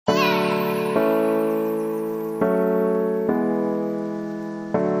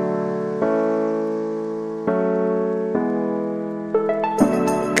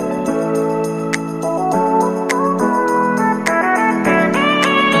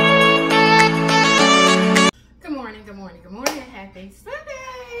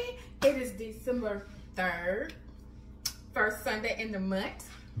3rd, first Sunday in the month.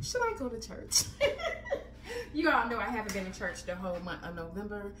 Should I go to church? You all know I haven't been in church the whole month of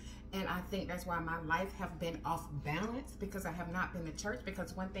November, and I think that's why my life have been off balance, because I have not been to church.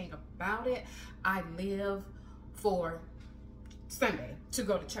 Because one thing about it, I live for Sunday to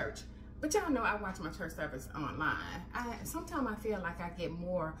go to church. But y'all know I watch my church service online. Sometimes I feel like I get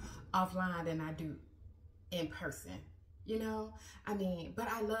more offline than I do in person, you know? I mean, but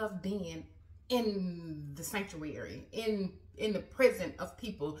I love being in the sanctuary, in the presence of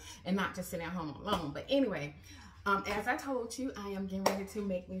people, and not just sitting at home alone. But anyway, as I told you, I am getting ready to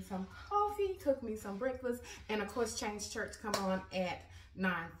make me some coffee, cook me some breakfast, and of course, Change Church come on at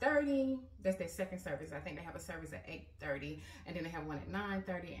 9:30. That's their second service. I think they have a service at 8:30, and then they have one at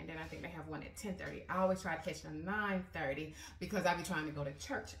 9:30, and then I think they have one at 10:30. I always try to catch them 9:30 because I be trying to go to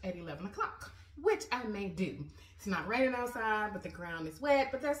church at 11 o'clock, which I may do. It's not raining outside, but the ground is wet,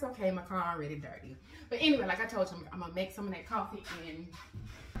 but that's okay. My car already dirty. But anyway, like I told you, I'm gonna make some of that coffee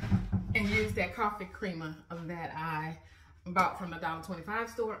and use that coffee creamer that I bought from the $1.25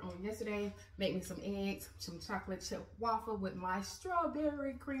 store on yesterday. Make me some eggs, some chocolate chip waffle with my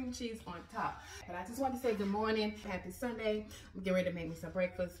strawberry cream cheese on top. But I just want to say good morning, happy Sunday. I'm getting ready to make me some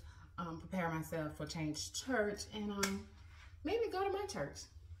breakfast, prepare myself for Change Church, and maybe go to my church.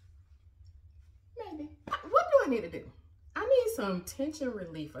 Maybe. What do I need to do? I need some tension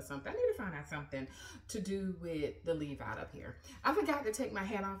relief or something. I need to find out something to do with the leave out up here. I forgot to take my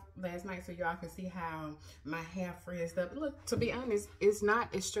hat off last night so y'all can see how my hair frizzed up. Look, to be honest, it's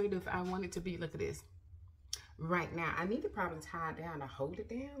not as straight as I want it to be. Look at this. Right now, I need to probably tie it down to hold it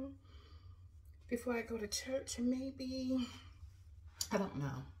down before I go to church, maybe. I don't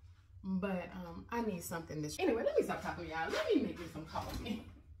know. But I need something this. Anyway, let me stop talking to y'all. Let me make me some coffee.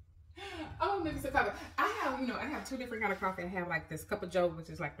 Oh, maybe some coffee. I have two different kind of coffee. I have like this cup of joe, which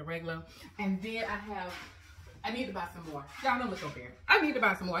is like the regular, and then I need to buy some more. Y'all don't look over here. I need to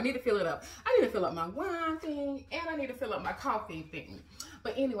buy some more. I need to fill it up. I need to fill up my wine thing, and I need to fill up my coffee thing.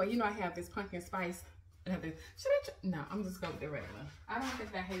 But anyway, you know I have this pumpkin spice. And I have this, no, I'm just going with the regular. I don't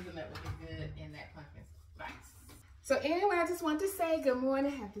think that hazelnut would be good in that pumpkin spice. So anyway, I just wanted to say good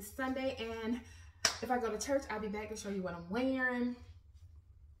morning, happy Sunday, and if I go to church, I'll be back to show you what I'm wearing.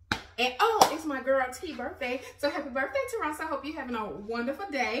 And oh, it's my girl T's birthday. So happy birthday to Ross. I hope you're having a wonderful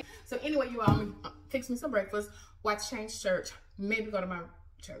day. So anyway, you all, fix me some breakfast, watch Change Church, maybe go to my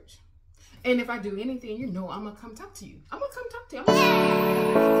church. And if I do anything, you know I'm going to come talk to you. I'm going to come talk to you.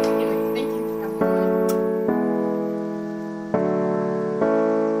 Anyway, thank you. Have a good morning.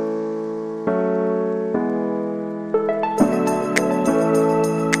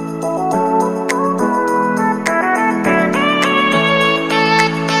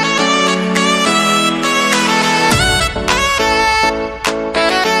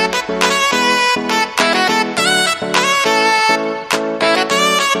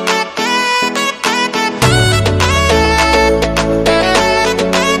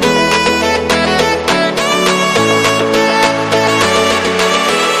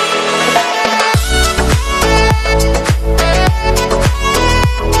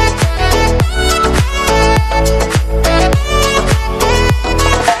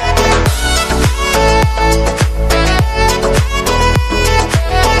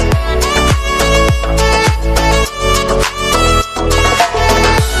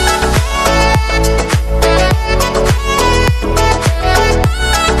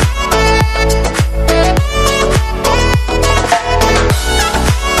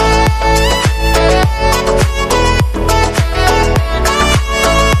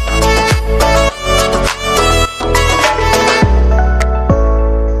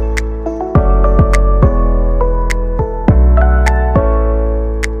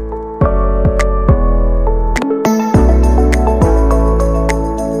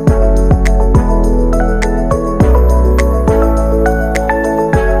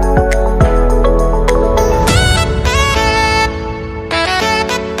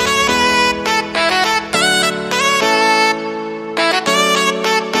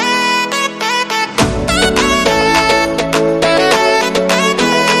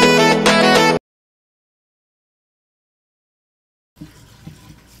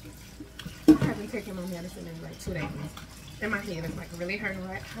 Taking my medicine in like 2 days, and my head is like really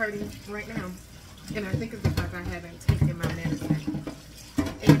hurting right now, and I think it's because I haven't taken my medicine,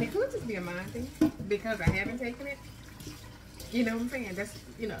 and it could just be a mind thing because I haven't taken it. You know what I'm saying? That's,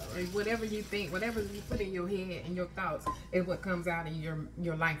 you know, whatever you think, whatever you put in your head and your thoughts is what comes out of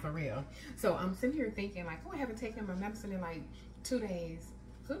your life for real. So I'm sitting here thinking like, oh, I haven't taken my medicine in like 2 days.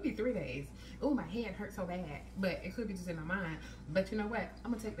 Could be 3 days. Oh, my head hurts so bad, but it could be just in my mind. But you know what?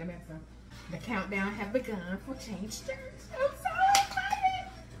 I'm gonna take that medicine. The countdown has begun for Change Church. I'm so excited.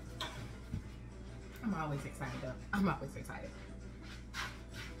 I'm always excited though. I'm always excited.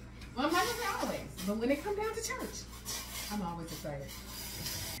 Well, I'm not gonna say always, but when it comes down to church, I'm always excited.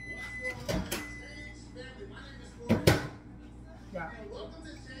 Yeah. Welcome to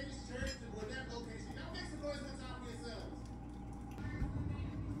Change Church in Gwinnett location. Y'all make some noise one time for yourselves.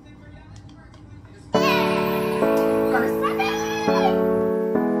 First Sunday!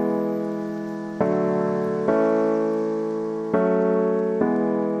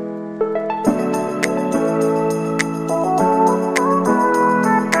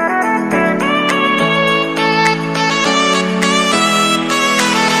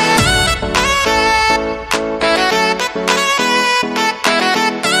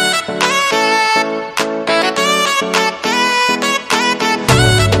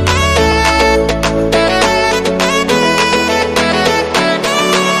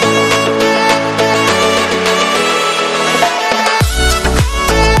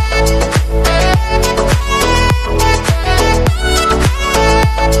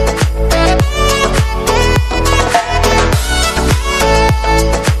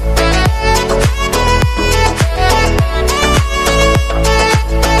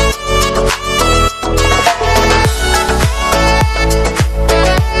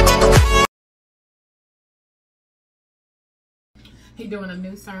 He doing a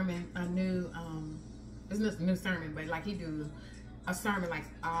new sermon, it's not a new sermon, but like he do a sermon like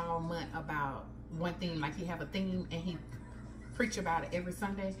all month about one theme. Like he have a theme and he preach about it every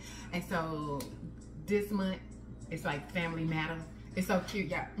Sunday. And so this month it's like Family Matter. It's so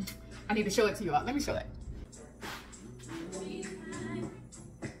cute, yeah. I need to show it to you all. Let me show it.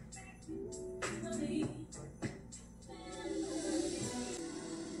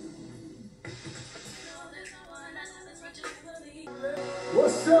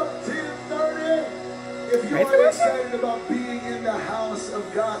 What's up, 1030? If you are excited about being in the house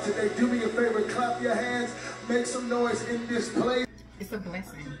of God today, do me a favor, clap your hands, make some noise in this place. It's a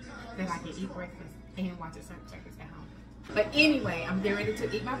blessing that I can eat breakfast and watch a certain service at home. But anyway, I'm getting ready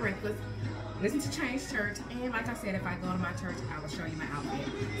to eat my breakfast, listen to Change Church, and like I said, if I go to my church, I will show you my outfit.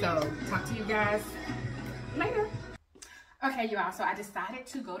 So, talk to you guys later. Okay, you all, so I decided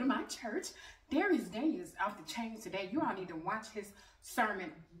to go to my church. Darius Day is off the chain today. You all need to watch his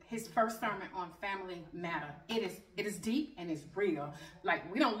sermon, his first sermon on Family Matter. It is deep and it's real. Like,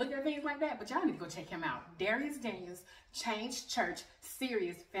 we don't look at things like that, but y'all need to go check him out. Darius Daniels, Change Church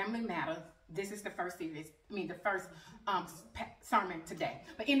series, Family Matter. This is the first series, the first sermon today.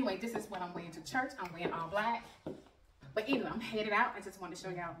 But anyway, this is what I'm wearing to church. I'm wearing all black. But anyway, I'm headed out. I just wanted to show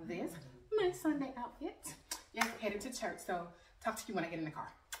y'all this, my Sunday outfit. Yeah, headed to church. So talk to you when I get in the car.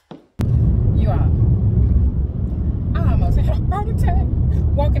 You all, I almost had a heart attack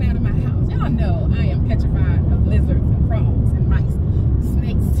walking out of my house. Y'all know I am petrified of lizards and frogs and mice,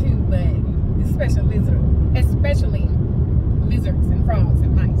 snakes too, but especially lizards and frogs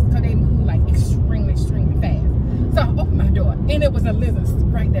and mice, because they move like extremely fast. So I opened my door and it was a lizard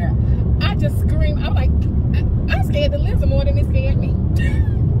right there. I just screamed. I'm like, I scared the lizard more than it scared me.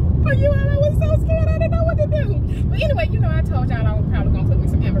 But you all, I was so scared, I didn't know what to do. But anyway, you know, I told y'all I was probably gonna cook me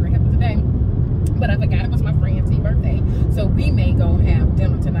some hamburger helper today, but I forgot it was my friend's birthday. So we may go have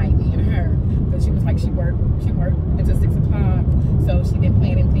dinner tonight, me and her, because she was like, she worked until 6 o'clock, so she didn't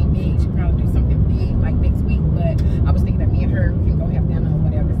plan anything big. She probably do something big like next week, but I was thinking that me and her can go have dinner or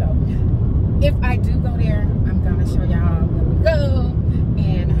whatever. So if I do go there, I'm gonna show y'all where we go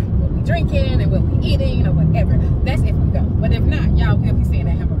and what we drinking and what we eating or whatever. That's if we go. But if not, y'all will be seeing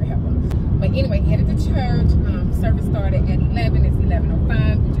that hamburger helper. But anyway, headed to church. Service started at 11. It's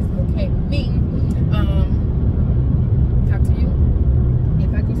 11:05, which is okay with me. Talk to you if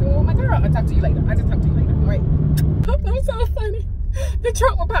I go to with my girl. I'll talk to you later. I'll just talk to you later. All right. I'm so funny. The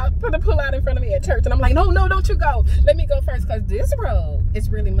truck was about to pull out in front of me at church, and I'm like, no, don't you go. Let me go first, because this road is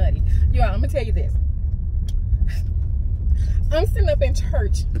really muddy. Y'all, I'm gonna tell you this. I'm sitting up in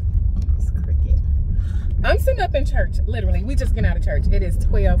church. I'm sitting up in church, literally. We just get out of church. It is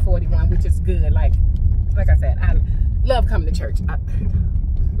 12:41, which is good. Like I said, I love coming to church. I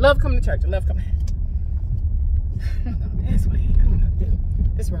love coming to church. I love coming. I'm gonna go this way. I don't know what to do.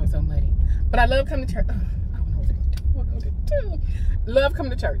 This road's so muddy. But I love coming to church. I don't know what to do. Love coming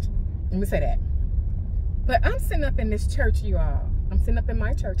to church. Let me say that. But I'm sitting up in this church, you all. I'm sitting up in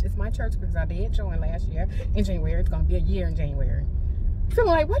my church. It's my church because I did join last year in January. It's going to be a year in January. Feeling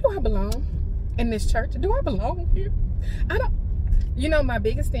like, where do I belong in this church? Do I belong here? I don't. You know, my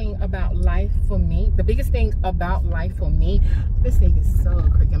biggest thing about life for me, this thing is so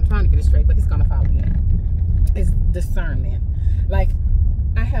creepy. I'm trying to get it straight, but it's going to fall in. It's discernment. Like,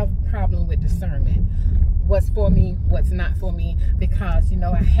 I have a problem with discernment. What's for me, what's not for me, because, you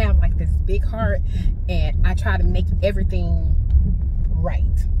know, I have like this big heart and I try to make everything right.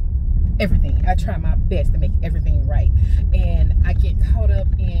 Everything. I try my best to make everything right. And I get caught up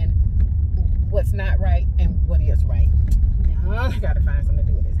in what's not right and what is right. I gotta find something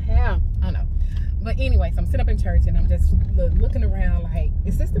to do with this. Hell, I know. But anyways, I'm sitting up in church and I'm just looking around like,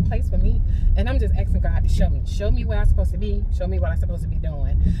 is this the place for me? And I'm just asking God to show me where I'm supposed to be, show me what I'm supposed to be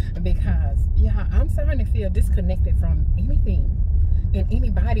doing. Because, yeah, I'm starting to feel disconnected from anything and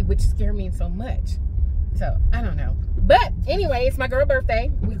anybody, which scare me so much. So, I don't know. But anyway, it's my girl's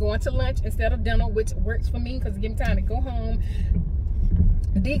birthday. We're going to lunch instead of dinner, which works for me because it gives me time to go home,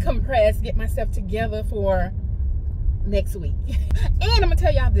 decompress, get myself together for next week. And I'm going to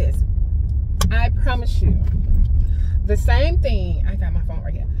tell y'all this. I promise you, the same thing, I got my phone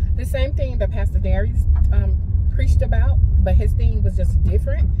right here, the same thing that Pastor Darius preached about, but his thing was just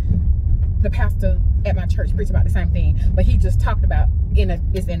different. The pastor at my church preached about the same thing, but he just talked about in a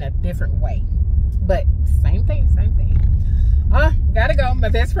different way. But same thing, same thing. Gotta go. My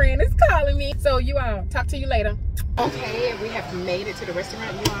best friend is calling me. So you all, talk to you later. Okay, we have made it to the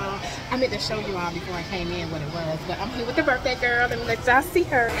restaurant, you all. I meant to show you all before I came in what it was, but I'm here with the birthday girl. Let me let y'all see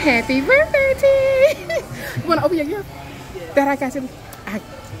her. Happy birthday, T! You wanna open your gift? Yeah. That I got you.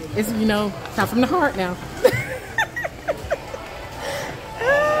 It's, you know, come from the heart now.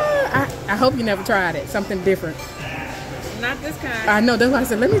 I hope you never tried it. Something different. Not this kind. I know, that's why I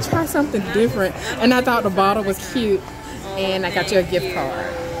said, let me try something different. And I thought the bottle was cute. And I got you a gift card.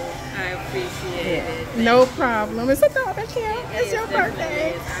 I appreciate it. No problem. It's a thought that counts. It's your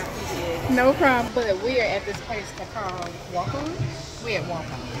birthday. I appreciate it. No problem. But we are at this place called Walk On. We're at Walk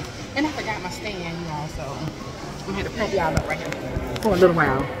On. And I forgot my stand, you all, so I'm going to prop y'all up right here for a little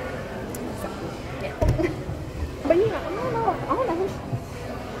while. So, yeah. But yeah, I don't know.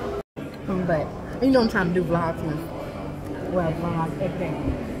 But, you know, I'm trying to do Vlogmas. Well, vlog every day.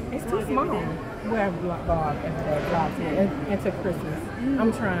 It's too small. Well, vlog every day, vlog into Christmas.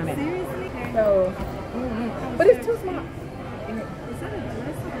 I'm trying it. Seriously? So, but it's too small. Is that a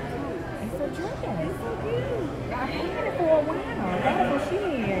dress or a coat? It's a dress. It's so cute. I had it for a while. That's what she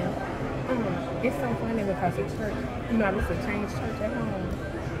had. It's so funny because the church, you know, I used to change church at home.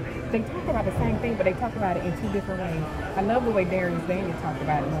 They talk about the same thing, but they talk about it in two different ways. I love the way Darius Daniel talked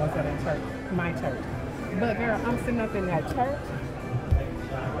about it more so than church, my church. But girl, I'm sitting up in that church.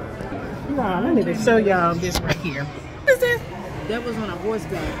 No, I need to show y'all this right here. What is this? Devil's on a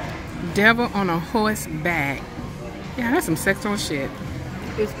horseback. Devil on a horseback. Yeah, that's some sexual shit.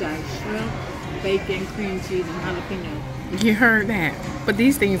 It's got shrimp, bacon, cream cheese, and jalapeno. You heard that? But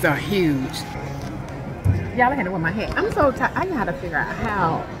these things are huge. Y'all, I had to wear my hat. I'm so tired. I gotta figure out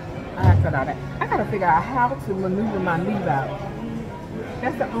how. I gotta figure out how to maneuver my leave out.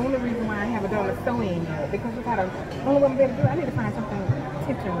 That's the only reason why I haven't done a sew-in yet. Because I gotta, only one way to do it, I need to find something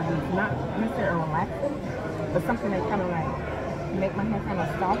tension relief, not necessarily relaxing, but something that kind of like make my hair kind of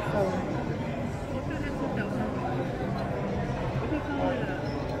soft. So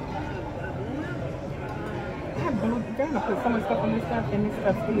I have blue. They're gonna put so much stuff on this stuff, and this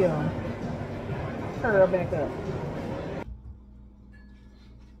stuff still curl back up.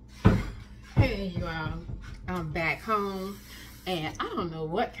 Hey, you all, I'm back home. And I don't know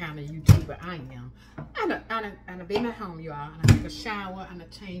what kind of YouTuber I am. I've been at home, you all. And I took a shower. And I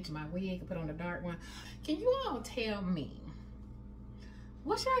changed my wig. Put on the dark one. Can you all tell me,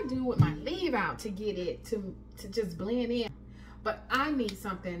 what should I do with my leave out to get it to just blend in? But I need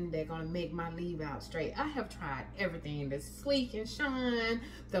something that's going to make my leave out straight. I have tried everything. The sleek and shine,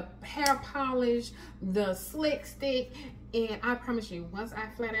 the hair polish, the slick stick. And I promise you, once I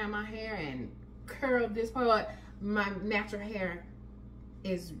flat out my hair and curl this part, my natural hair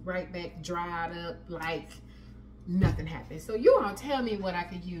is right back dried up like nothing happened. So you all tell me what I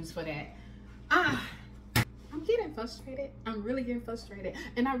could use for that. I'm getting frustrated. I'm really getting frustrated.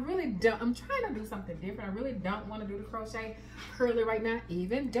 And I really don't, I'm trying to do something different. I really don't want to do the crochet curly right now,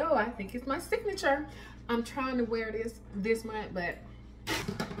 even though I think it's my signature. I'm trying to wear this month, but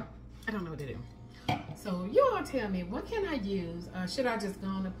I don't know what to do. So you all tell me, what can I use? Should I just go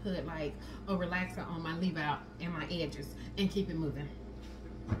on and put like a relaxer on my leave out and my edges and keep it moving?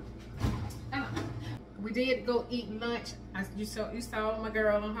 I don't know. We did go eat lunch. You saw my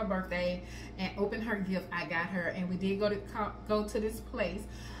girl on her birthday and opened her gift I got her, and we did go to this place,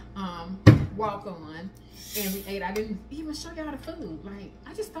 Walk On, and we ate. I didn't even show y'all the food. Like,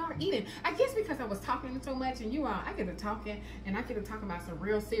 I just started eating. I guess because I was talking so much, and you all, I get to talking, and I get to talk about some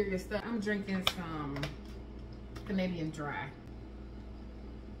real serious stuff. I'm drinking some Canadian Dry.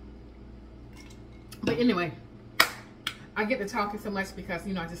 But anyway, I get to talking so much because,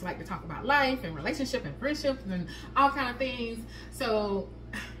 you know, I just like to talk about life and relationship and friendships and all kind of things. So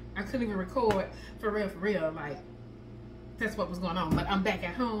I couldn't even record for real. Like, that's what was going on. But I'm back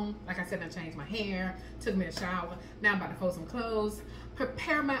at home. Like I said, I changed my hair, took me a shower. Now I'm about to fold some clothes,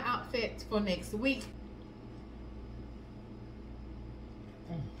 prepare my outfit for next week.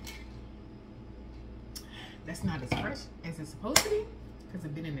 That's not as fresh as it's supposed to be because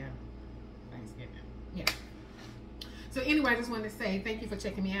I've been in there Thanksgiving. Yeah. So anyway, I just wanted to say thank you for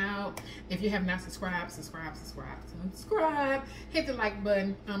checking me out. If you have not subscribed, subscribe. Hit the like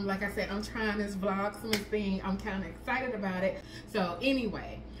button. Like I said, I'm trying this Vlogmas thing. I'm kind of excited about it. So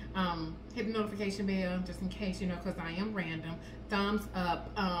anyway, hit the notification bell just in case, you know, because I am random. Thumbs up,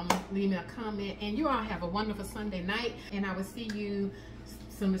 leave me a comment, and you all have a wonderful Sunday night, and I will see you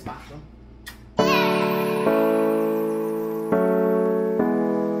as soon as possible.